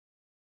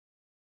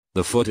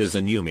The foot is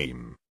a new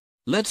meme.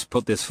 Let's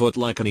put this foot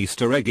like an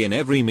Easter egg in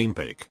every meme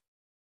pic.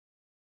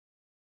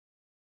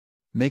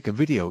 Make a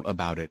video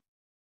about it.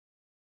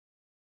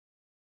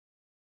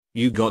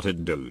 You got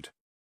it, dude.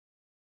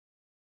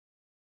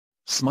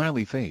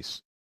 Smiley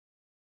face.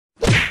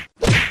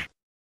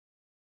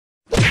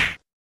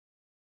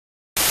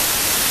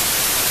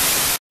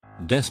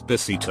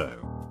 Despacito.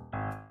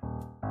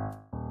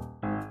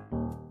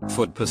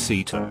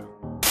 Footpacito.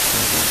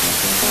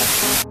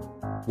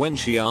 When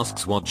she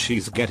asks what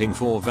she's getting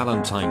for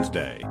Valentine's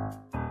Day.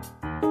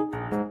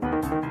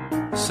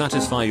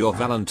 Satisfy your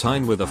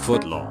Valentine with a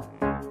foot long.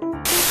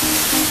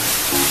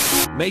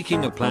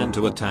 Making a plan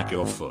to attack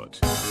your foot.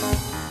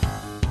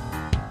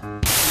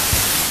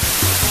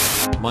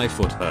 My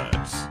foot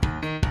hurts.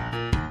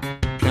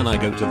 Can I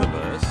go to the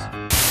nurse?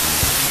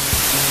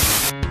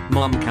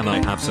 Mom, can I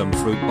have some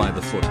fruit by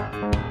the foot?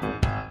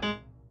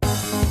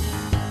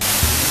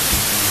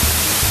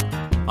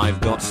 I've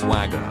got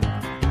swagger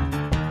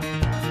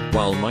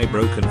while my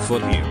broken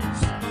foot heals.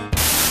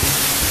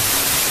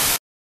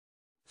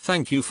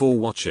 Thank you for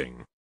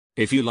watching.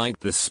 If you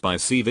liked this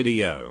spicy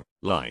video,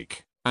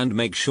 like, and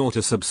make sure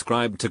to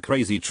subscribe to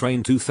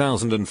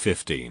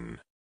Crazytrain2015.